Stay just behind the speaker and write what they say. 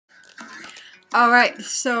Alright,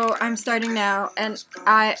 so I'm starting now, and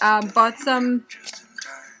I bought some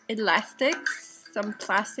elastics, some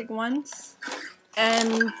plastic ones,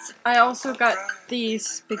 and I also got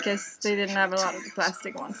these because they didn't have a lot of the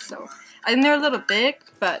plastic ones, so I think they're a little big,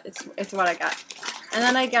 but it's what I got. And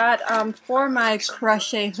then I got for my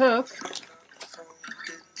crochet hook,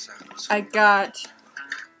 I got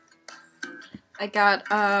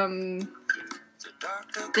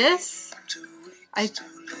this. I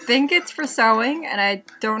think it's for sewing, and I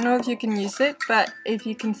don't know if you can use it, but if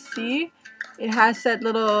you can see, it has that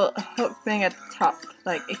little hook thing at the top.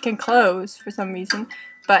 Like, it can close for some reason,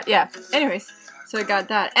 but yeah. Anyways, so I got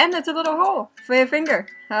that, and it's a little hole for your finger.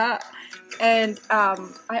 And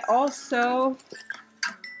I also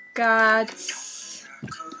got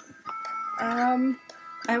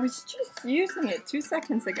I was just using it 2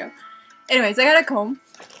 seconds ago. Anyways, I got a comb,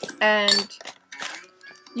 and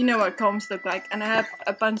you know what combs look like, and I have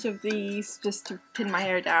a bunch of these just to pin my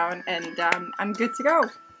hair down, and I'm good to go.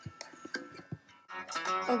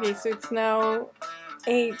 Okay, so it's now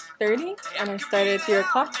 8:30, and I started at 3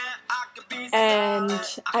 o'clock, and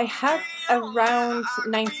I have around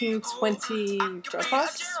 19-20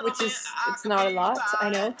 dreadlocks, which is, it's not a lot, I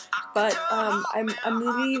know, but I'm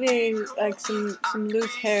leaving like some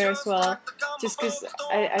loose hair as well, just because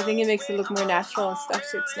I think it makes it look more natural and stuff,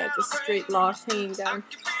 so it's not just straight locks hanging down.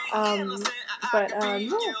 Yeah,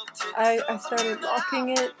 I started locking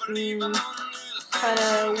it and kind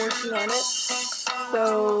of working on it,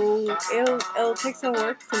 so it'll take some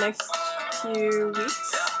work the next few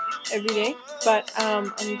weeks every day, but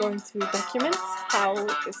I'm going to document how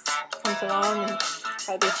this comes along and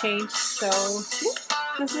how they change. So yeah,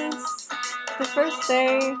 this is the first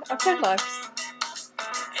day of dreadlocks.